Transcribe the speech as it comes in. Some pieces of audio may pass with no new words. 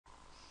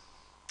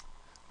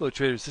Hello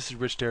traders, this is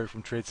Rich Derrick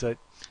from tradesight.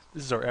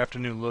 This is our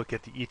afternoon look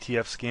at the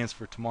ETF scans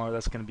for tomorrow.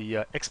 That's going to be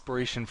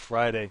Expiration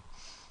Friday,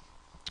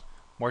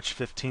 March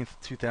 15th,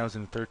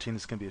 2013.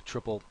 It's going to be a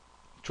triple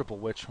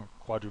witch, or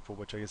quadruple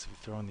witch, I guess, if you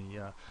throw in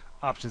the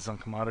options on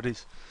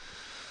commodities.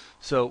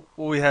 So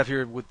what we have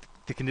here with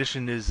the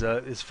condition is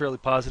fairly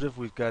positive.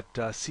 We've got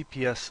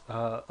CPS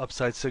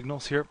upside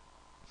signals here.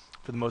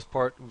 For the most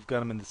part, we've got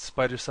them in the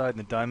spider side and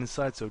the diamond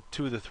side, so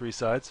two of the three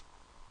sides.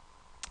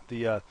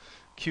 The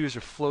Qs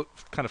are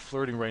kind of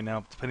flirting right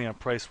now, depending on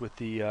price, with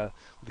the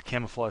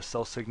camouflage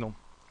sell signal.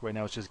 Right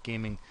now, it's just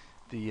gaming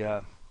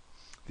the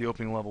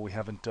opening level. We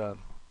haven't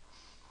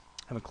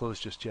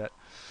closed just yet.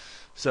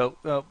 So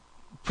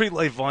pretty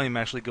light volume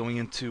actually going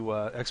into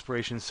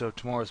expiration. So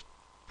tomorrow's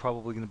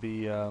probably going to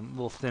be a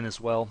little thin as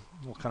well.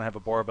 We'll kind of have a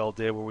barbell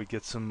day where we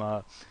get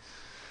some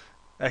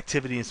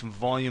activity and some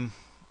volume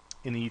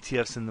in the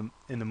ETFs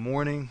in the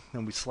morning,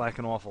 and we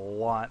slacken off a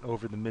lot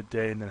over the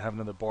midday, and then have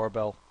another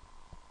barbell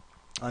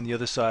on the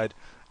other side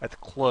at the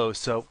close.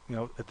 So,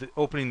 at the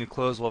opening and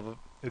close, we'll have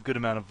a good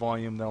amount of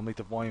volume. That'll make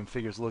the volume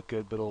figures look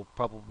good, but it'll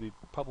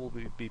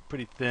probably be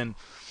pretty thin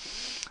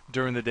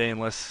during the day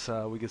unless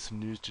we get some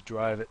news to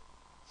drive it.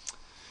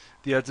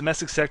 The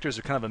domestic sectors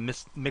are kind of a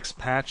mixed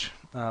patch.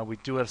 We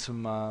do have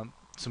some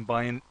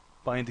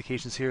buy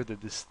indications here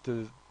that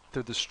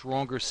they're the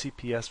stronger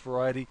CPS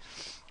variety,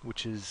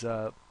 which is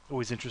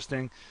always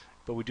interesting.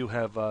 But we do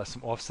have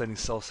some offsetting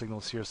sell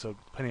signals here. So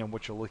depending on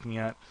what you're looking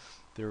at,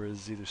 there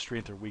is either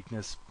strength or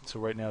weakness. So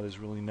right now there's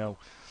really no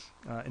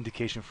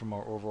indication from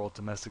our overall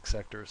domestic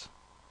sectors.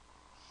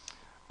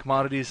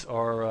 Commodities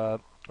are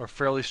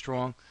fairly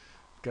strong.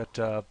 Got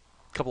a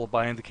couple of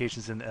buy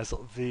indications in the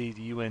SLV,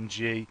 the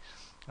UNG.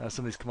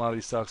 Some of these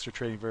commodity stocks are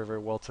trading very, very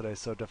well today,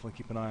 so definitely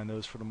keep an eye on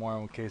those for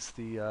tomorrow in case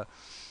the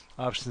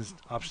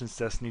options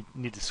desk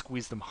need to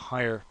squeeze them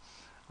higher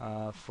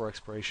for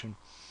expiration.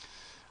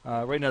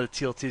 Right now the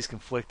TLT is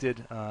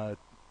conflicted.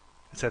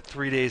 It's had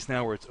 3 days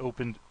now where it's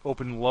opened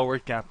lower,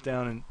 gapped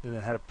down, and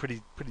it had a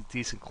pretty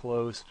decent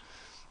close.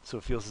 So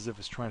it feels as if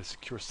it's trying to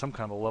secure some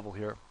kind of a level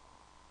here.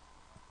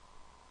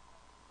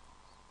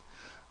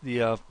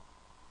 The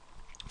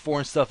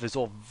foreign stuff is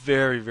all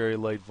very, very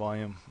light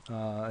volume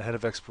ahead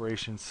of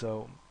expiration.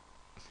 So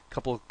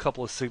couple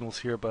of signals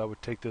here, but I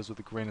would take those with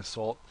a grain of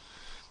salt.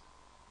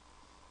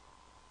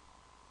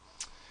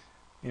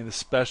 And the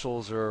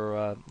specials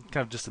are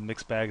kind of just a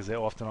mixed bag, as they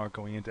often are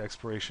going into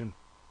expiration.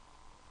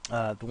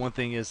 The one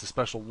thing is the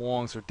special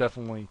longs are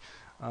definitely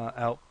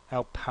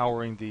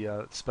outpowering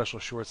the special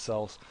short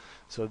sells.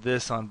 So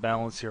this, on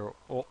balance here,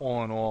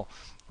 all in all,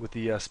 with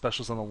the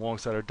specials on the long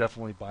side, are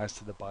definitely biased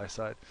to the buy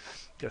side.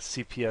 Got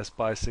CPS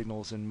buy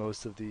signals in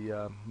most of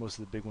the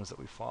big ones that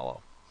we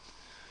follow. All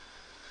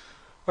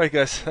right,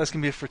 guys, that's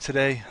gonna be it for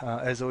today.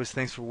 As always,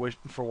 thanks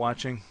for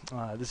watching.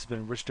 This has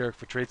been Rich Derrick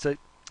for tradesight,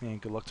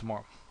 and good luck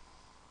tomorrow.